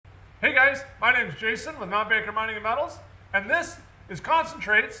Hey guys, my name is Jason with Mount Baker Mining and Metals, and this is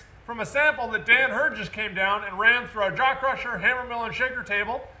concentrates from a sample that Dan Hurd just came down and ran through our jaw crusher, hammer mill, and shaker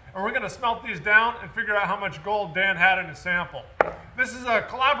table, and we're going to smelt these down and figure out how much gold Dan had in his sample. This is a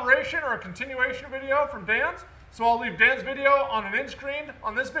collaboration or a continuation video from Dan's, so I'll leave Dan's video on an end screen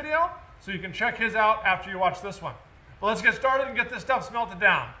on this video, so you can check his out after you watch this one. But let's get started and get this stuff smelted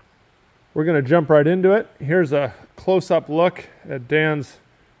down. We're going to jump right into it. Here's a close-up look at Dan's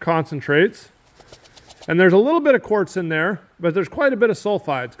concentrates. And there's a little bit of quartz in there, but there's quite a bit of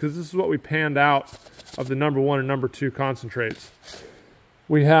sulfides because this is what we panned out of the number 1 and number 2 concentrates.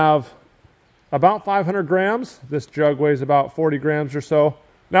 We have about 500 grams. This jug weighs about 40 grams or so.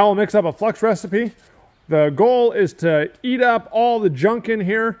 Now we'll mix up a flux recipe. The goal is to eat up all the junk in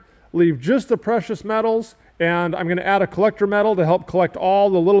here, leave just the precious metals, and I'm going to add a collector metal to help collect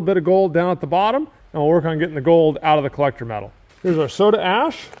all the little bit of gold down at the bottom, and we'll work on getting the gold out of the collector metal. Here's our soda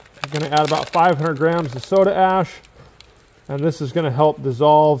ash. I'm going to add about 500 grams of soda ash, and this is going to help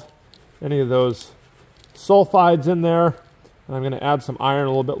dissolve any of those sulfides in there. And I'm going to add some iron a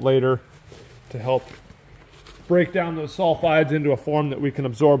little bit later to help break down those sulfides into a form that we can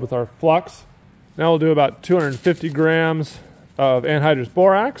absorb with our flux. Now we'll do about 250 grams of anhydrous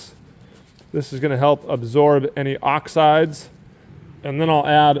borax. This is going to help absorb any oxides. And then I'll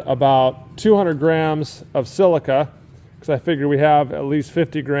add about 200 grams of silica, because I figure we have at least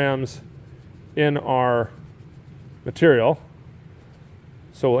 50 grams in our material.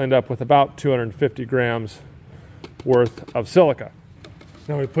 So we'll end up with about 250 grams worth of silica.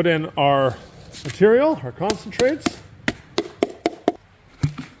 Now we put in our material, our concentrates.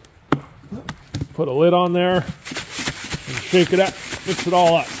 Put a lid on there and shake it up, mix it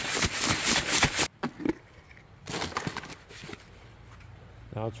all up.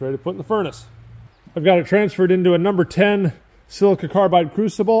 Now it's ready to put in the furnace. I've got it transferred into a number 10 silica carbide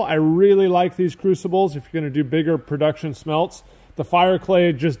crucible. I really like these crucibles if you're going to do bigger production smelts. The fire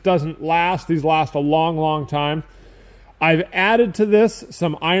clay just doesn't last. These last a long, long time. I've added to this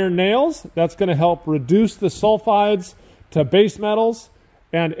some iron nails. That's going to help reduce the sulfides to base metals.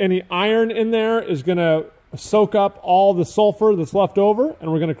 And any iron in there is going to soak up all the sulfur that's left over.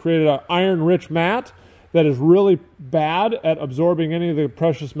 And we're going to create an iron-rich mat that is really bad at absorbing any of the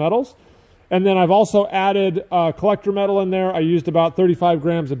precious metals. And then I've also added collector metal in there. I used about 35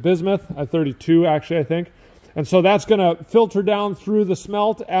 grams of bismuth, 32 actually, I think. And so that's going to filter down through the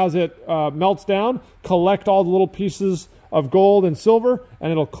smelt as it melts down, collect all the little pieces of gold and silver, and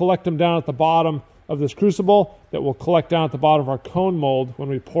it'll collect them down at the bottom of this crucible that will collect down at the bottom of our cone mold when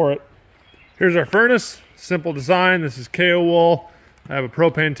we pour it. Here's our furnace, simple design. This is KO wool. I have a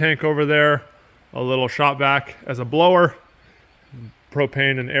propane tank over there, a little shop vac as a blower.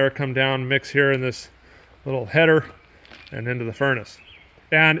 Propane and air come down, mix here in this little header and into the furnace.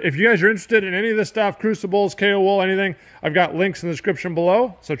 And if you guys are interested in any of this stuff, crucibles, KO wool, anything, I've got links in the description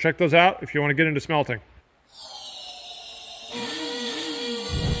below, so check those out if you want to get into smelting.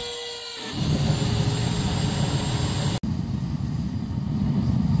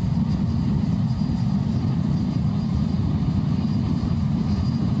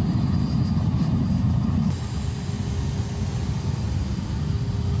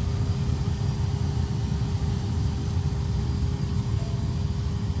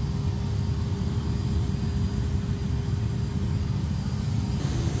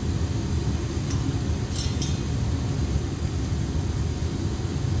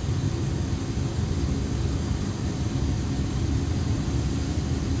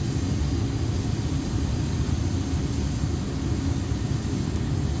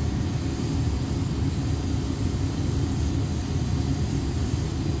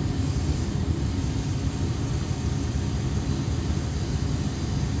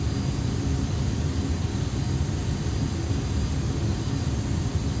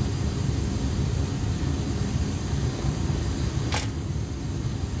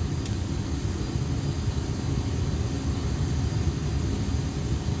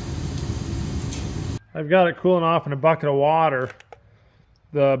 I've got it cooling off in a bucket of water.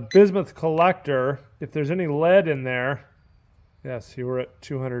 The bismuth collector, if there's any lead in there, yes, we're at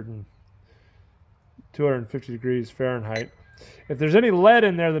 250 degrees Fahrenheit. If there's any lead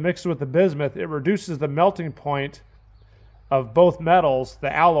in there that mixes with the bismuth, it reduces the melting point of both metals,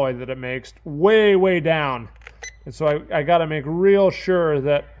 the alloy that it makes, way, way down. And so I got to make real sure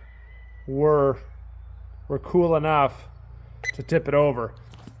that we're cool enough to tip it over.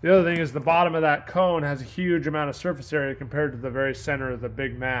 The other thing is the bottom of that cone has a huge amount of surface area compared to the very center of the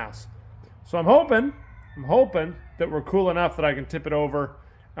big mass. So I'm hoping that we're cool enough that I can tip it over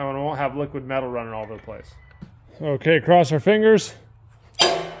and I won't have liquid metal running all over the place. Okay, cross our fingers.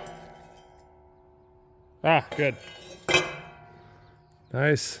 Ah, good.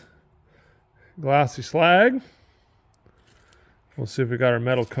 Nice glassy slag. We'll see if we got our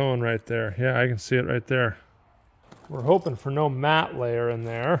metal cone right there. Yeah, I can see it right there. We're hoping for no matte layer in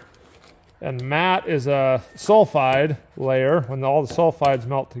there. And matte is a sulfide layer when all the sulfides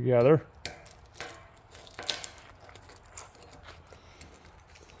melt together.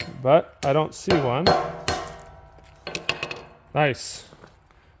 But I don't see one. Nice.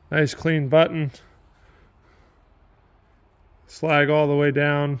 Nice clean button. Slag all the way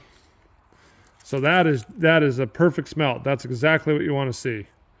down. So that is a perfect smelt. That's exactly what you want to see.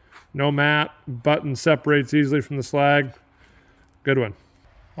 No matte, button separates easily from the slag. Good one.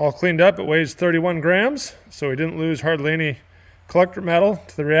 All cleaned up, it weighs 31 grams, so we didn't lose hardly any collector metal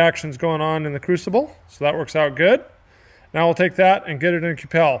to the reactions going on in the crucible, so that works out good. Now we'll take that and get it in a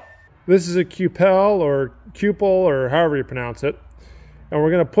cupel. This is a cupel or cupel or however you pronounce it, and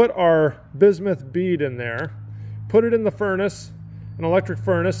we're going to put our bismuth bead in there, put it in the furnace, an electric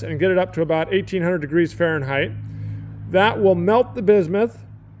furnace, and get it up to about 1800 degrees Fahrenheit. That will melt the bismuth,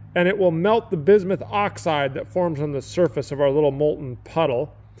 and it will melt the bismuth oxide that forms on the surface of our little molten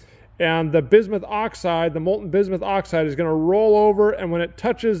puddle. And the bismuth oxide, the molten bismuth oxide, is going to roll over, and when it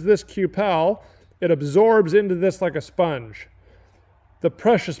touches this cupel, it absorbs into this like a sponge. The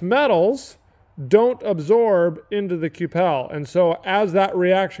precious metals don't absorb into the cupel, and so as that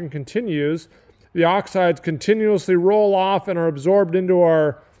reaction continues, the oxides continuously roll off and are absorbed into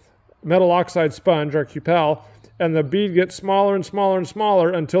our metal oxide sponge, our cupel, and the bead gets smaller and smaller and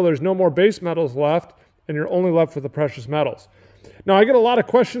smaller until there's no more base metals left, and you're only left with the precious metals. Now, I get a lot of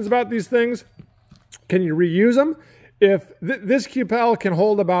questions about these things. Can you reuse them? If this cupel can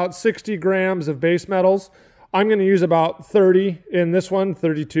hold about 60 grams of base metals, I'm going to use about 30 in this one,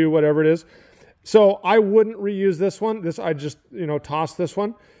 32, whatever it is. So I wouldn't reuse this one. I just, toss this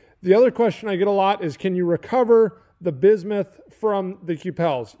one. The other question I get a lot is, can you recover the bismuth from the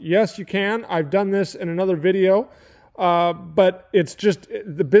cupels? Yes, you can. I've done this in another video, but it's just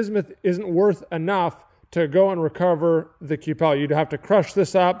the bismuth isn't worth enough to go and recover the cupel. You'd have to crush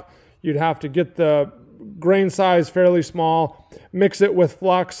this up. You'd have to get the grain size fairly small, mix it with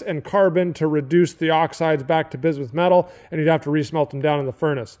flux and carbon to reduce the oxides back to bismuth metal, and you'd have to resmelt them down in the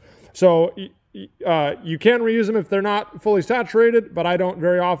furnace. So you can reuse them if they're not fully saturated, but I don't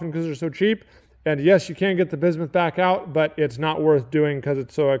very often because they're so cheap. And yes, you can get the bismuth back out, but it's not worth doing because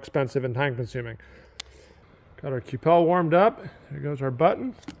it's so expensive and time consuming. Got our cupel warmed up. There goes our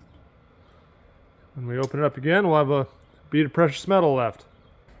button. When we open it up again, we'll have a bead of precious metal left.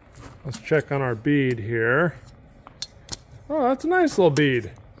 Let's check on our bead here. Oh, that's a nice little bead.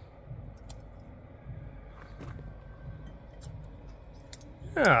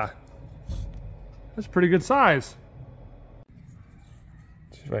 Yeah, that's pretty good size.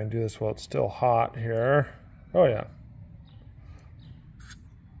 See if I can do this while it's still hot here. Oh yeah.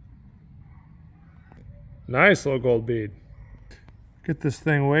 Nice little gold bead. Get this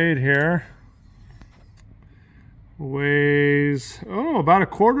thing weighed here. Weighs,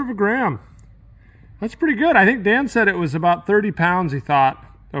 about 1/4 gram. That's pretty good. I think Dan said it was about 30 pounds, he thought,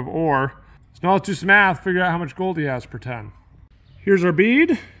 of ore. So now let's do some math, figure out how much gold he has per ton. Here's our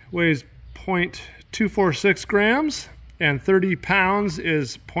bead. Weighs 0.246 grams, and 30 pounds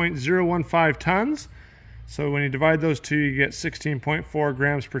is 0.015 tons. So when you divide those two, you get 16.4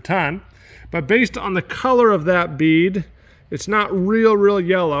 grams per ton. But based on the color of that bead, it's not real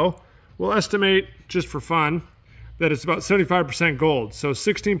yellow. We'll estimate, just for fun, that it's about 75% gold. So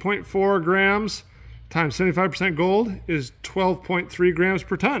 16.4 grams times 75% gold is 12.3 grams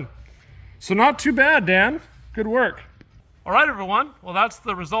per ton. So not too bad, Dan. Good work. All right, everyone. Well, that's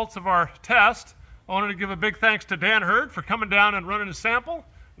the results of our test. I wanted to give a big thanks to Dan Hurd for coming down and running a sample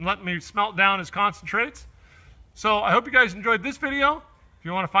and letting me smelt down his concentrates. So I hope you guys enjoyed this video. If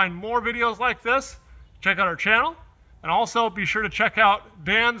you want to find more videos like this, check out our channel. And also be sure to check out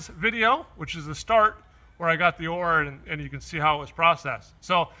Dan's video, which is the start where I got the ore and you can see how it was processed.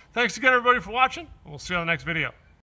 So thanks again, everybody, for watching, and we'll see you on the next video.